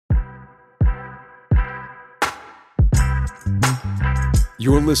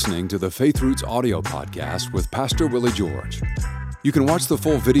You're listening to the Faith Roots audio podcast with Pastor Willie George. You can watch the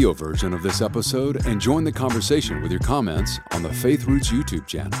full video version of this episode and join the conversation with your comments on the Faith Roots YouTube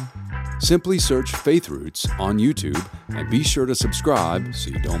channel. Simply search Faith Roots on YouTube and be sure to subscribe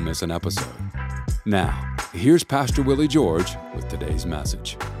so you don't miss an episode. Now, here's Pastor Willie George with today's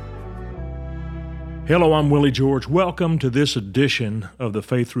message. Hello, I'm Willie George. Welcome to this edition of the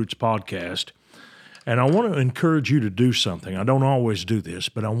Faith Roots podcast. And I want to encourage you to do something. I don't always do this,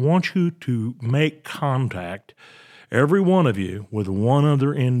 but I want you to make contact, every one of you, with one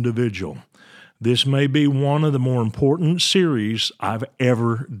other individual. This may be one of the more important series I've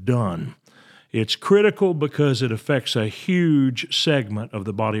ever done. It's critical because it affects a huge segment of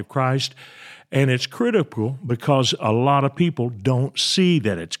the body of Christ, and it's critical because a lot of people don't see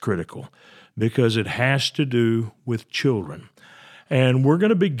that it's critical, because it has to do with children. And we're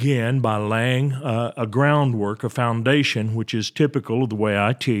going to begin by laying a groundwork, a foundation, which is typical of the way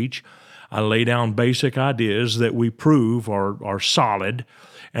I teach. I lay down basic ideas that we prove are solid,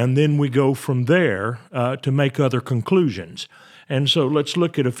 and then we go from there to make other conclusions. And so let's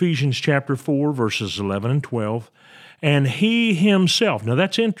look at Ephesians chapter 4, verses 11 and 12. And he himself, now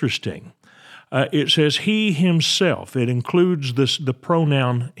that's interesting. It says he himself. It includes the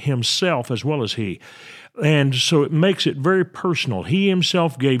pronoun himself as well as he. And so it makes it very personal. He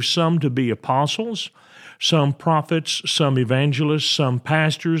himself gave some to be apostles, some prophets, some evangelists, some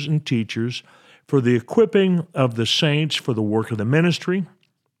pastors and teachers for the equipping of the saints for the work of the ministry,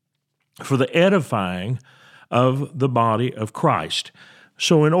 for the edifying of the body of Christ.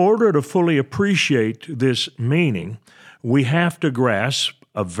 So in order to fully appreciate this meaning, we have to grasp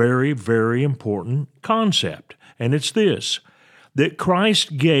a very, very important concept. And it's this, that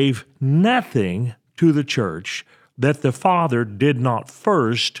Christ gave nothing to the church that the Father did not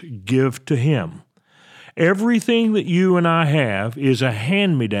first give to him. Everything that you and I have is a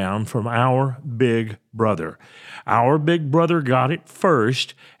hand-me-down from our big brother. Our big brother got it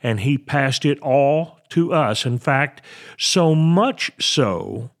first, and he passed it all to us. In fact, so much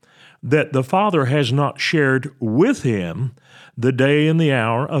so that the Father has not shared with him the day and the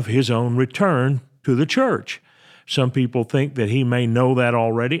hour of his own return to the church. Some people think that he may know that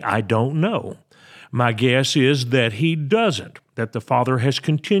already. I don't know. My guess is that he doesn't, that the Father has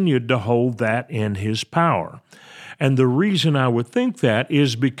continued to hold that in his power. And the reason I would think that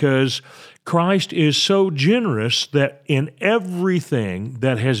is because Christ is so generous that in everything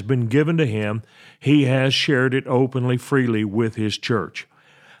that has been given to him, he has shared it openly, freely with his church.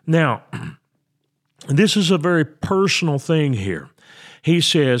 Now, this is a very personal thing here. He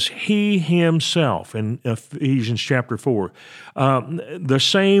says, he himself, in Ephesians chapter 4. The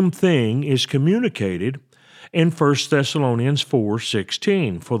same thing is communicated in 1 Thessalonians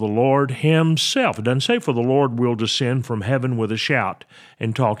 4:16. For the Lord himself, it doesn't say for the Lord will descend from heaven with a shout,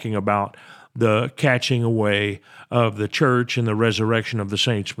 and talking about the catching away of the church and the resurrection of the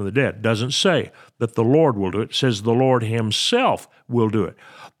saints from the dead. It doesn't say that the Lord will do it. It says the Lord himself will do it.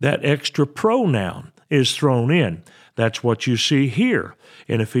 That extra pronoun is thrown in. That's what you see here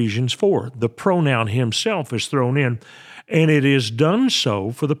in Ephesians 4. The pronoun himself is thrown in, and it is done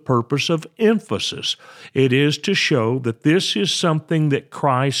so for the purpose of emphasis. It is to show that this is something that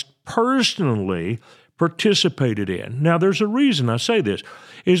Christ personally participated in. Now, there's a reason I say this,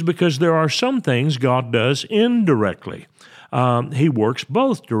 is because there are some things God does indirectly. He works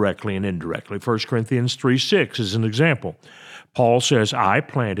both directly and indirectly. 1 Corinthians 3:6 is an example. Paul says, I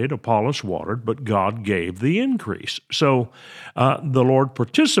planted, Apollos watered, but God gave the increase. So the Lord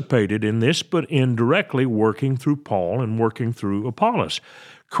participated in this, but indirectly working through Paul and working through Apollos.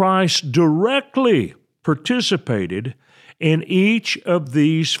 Christ directly participated in each of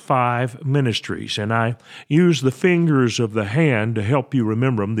these 5 ministries. And I use the fingers of the hand to help you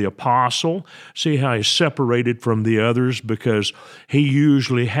remember them. The apostle, see how he's separated from the others because he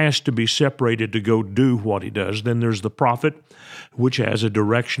usually has to be separated to go do what he does. Then there's the prophet, which has a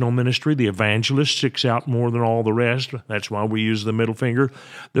directional ministry. The evangelist sticks out more than all the rest. That's why we use the middle finger.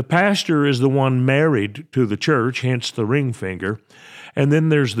 The pastor is the one married to the church, hence the ring finger. And then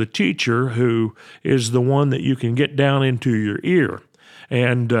there's the teacher, who is the one that you can get down into your ear.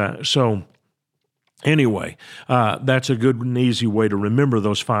 And so anyway, that's a good and easy way to remember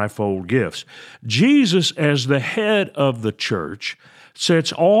those 5-fold gifts. Jesus, as the head of the church,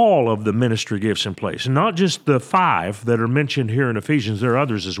 sets all of the ministry gifts in place, and not just the 5 that are mentioned here in Ephesians. There are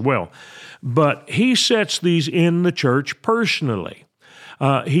others as well. But he sets these in the church personally.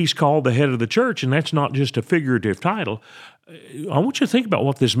 He's called the head of the church, and that's not just a figurative title. I want you to think about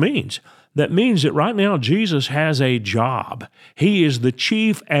what this means. That means that right now Jesus has a job. He is the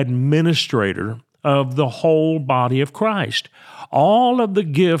chief administrator of the whole body of Christ. All of the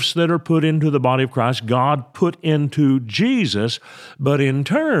gifts that are put into the body of Christ, God put into Jesus, but in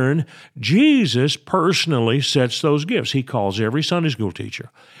turn, Jesus personally sets those gifts. He calls every Sunday school teacher.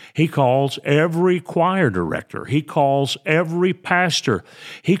 He calls every choir director. He calls every pastor.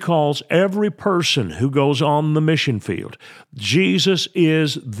 He calls every person who goes on the mission field. Jesus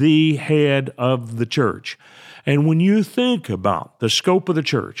is the head of the church. And when you think about the scope of the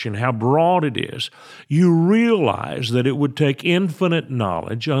church and how broad it is, you realize that it would take infinite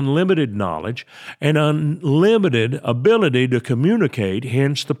knowledge, unlimited knowledge, and unlimited ability to communicate,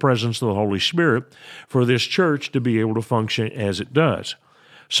 hence the presence of the Holy Spirit, for this church to be able to function as it does.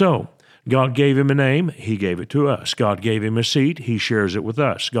 So, God gave him a name, he gave it to us. God gave him a seat, he shares it with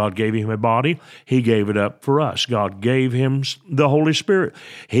us. God gave him a body, he gave it up for us. God gave him the Holy Spirit,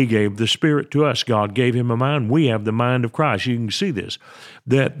 he gave the Spirit to us. God gave him a mind, we have the mind of Christ. You can see this,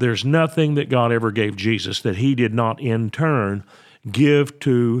 that there's nothing that God ever gave Jesus that he did not in turn give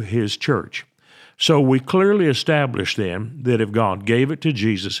to his church. So we clearly establish then that if God gave it to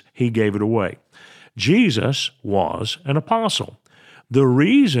Jesus, he gave it away. Jesus was an apostle. The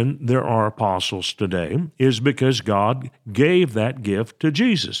reason there are apostles today is because God gave that gift to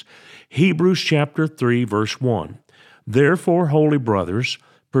Jesus. Hebrews chapter 3, verse 1. Therefore, holy brothers,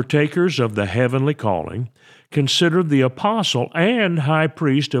 partakers of the heavenly calling, consider the apostle and high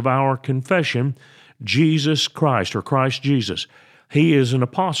priest of our confession, Jesus Christ, or Christ Jesus. He is an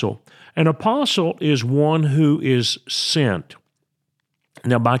apostle. An apostle is one who is sent.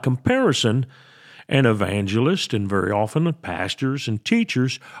 Now, by comparison, an evangelist, and very often pastors and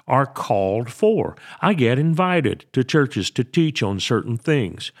teachers, are called for. I get invited to churches to teach on certain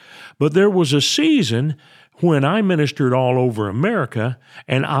things. But there was a season when I ministered all over America,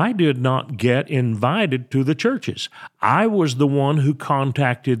 and I did not get invited to the churches. I was the one who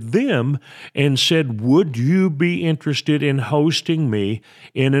contacted them and said, would you be interested in hosting me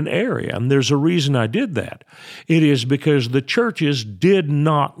in an area? And there's a reason I did that. It is because the churches did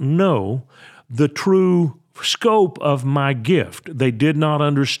not know the true scope of my gift. They did not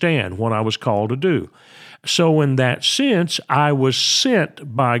understand what I was called to do. So in that sense, I was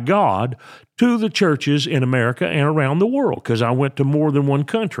sent by God to the churches in America and around the world, because I went to more than one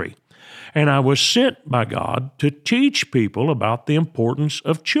country. And I was sent by God to teach people about the importance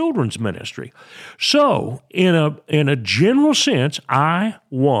of children's ministry. So in a general sense, I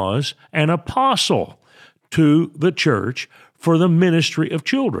was an apostle to the church for the ministry of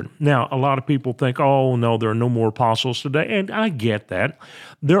children. Now, a lot of people think, oh, no, there are no more apostles today, and I get that.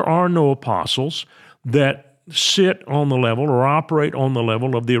 There are no apostles that sit on the level or operate on the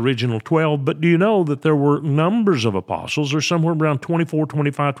level of the original 12, but do you know that there were numbers of apostles, or somewhere around 24,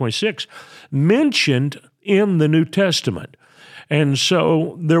 25, 26, mentioned in the New Testament? And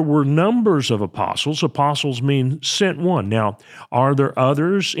so there were numbers of apostles. Apostles mean sent one. Now, are there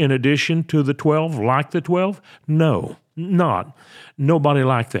others in addition to the 12 like the 12? No, not. Nobody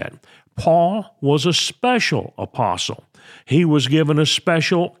like that. Paul was a special apostle. He was given a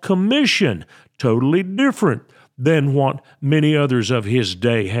special commission, totally different than what many others of his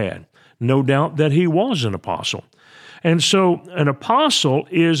day had. No doubt that he was an apostle. And so an apostle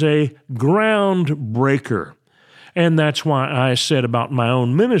is a groundbreaker. And that's why I said about my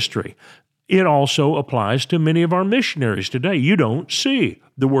own ministry. It also applies to many of our missionaries today. You don't see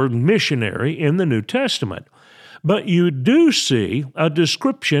the word missionary in the New Testament, but you do see a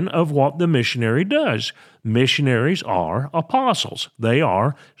description of what the missionary does. Missionaries are apostles. They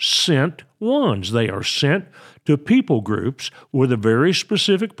are sent ones. They are sent to people groups with a very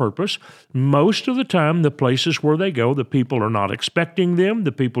specific purpose. Most of the time, the places where they go, the people are not expecting them.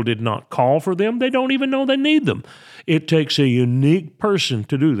 The people did not call for them. They don't even know they need them. It takes a unique person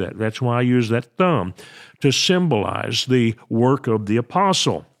to do that. That's why I use that thumb to symbolize the work of the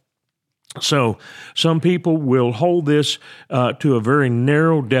apostle. So some people will hold this to a very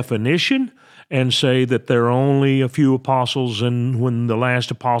narrow definition and say that there are only a few apostles, and when the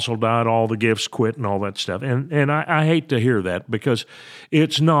last apostle died, all the gifts quit and all that stuff. And I hate to hear that, because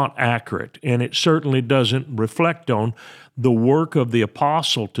it's not accurate, and it certainly doesn't reflect on the work of the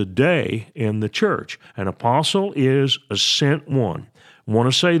apostle today in the church. An apostle is a sent one. I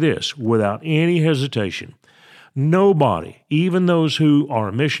want to say this without any hesitation. Nobody, even those who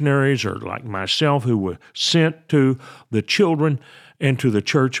are missionaries or like myself who were sent to the children and to the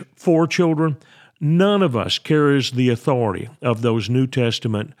church for children, none of us carries the authority of those New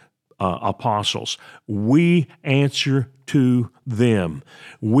Testament apostles. We answer to them.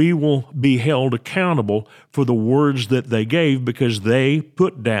 We will be held accountable for the words that they gave, because they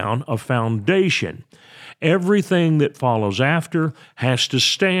put down a foundation. Everything that follows after has to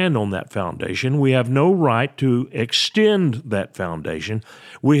stand on that foundation. We have no right to extend that foundation.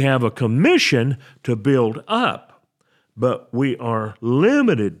 We have a commission to build up, but we are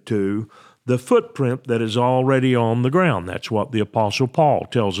limited to the footprint that is already on the ground. That's what the Apostle Paul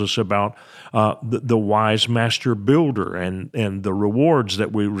tells us about the wise master builder and the rewards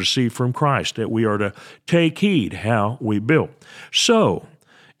that we receive from Christ, that we are to take heed how we build. So,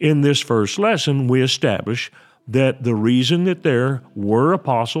 in this first lesson, we establish that the reason that there were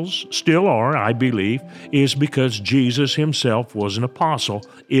apostles, still are, I believe, is because Jesus himself was an apostle.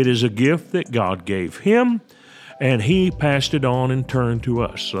 It is a gift that God gave him, and he passed it on in turn to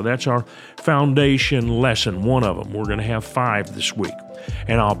us. So that's our foundation lesson, one of them. We're going to have 5 this week.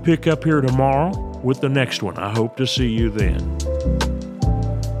 And I'll pick up here tomorrow with the next one. I hope to see you then.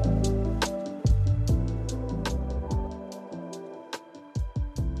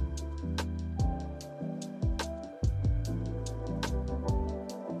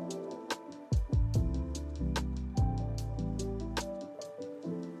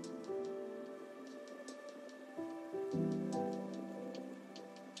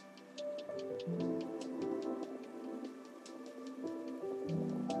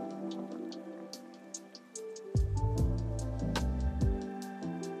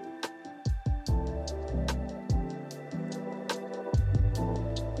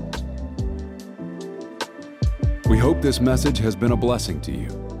 We hope this message has been a blessing to you.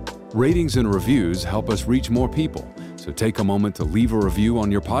 Ratings and reviews help us reach more people, so take a moment to leave a review on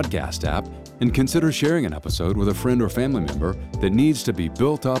your podcast app and consider sharing an episode with a friend or family member that needs to be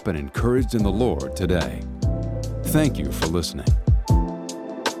built up and encouraged in the Lord today. Thank you for listening.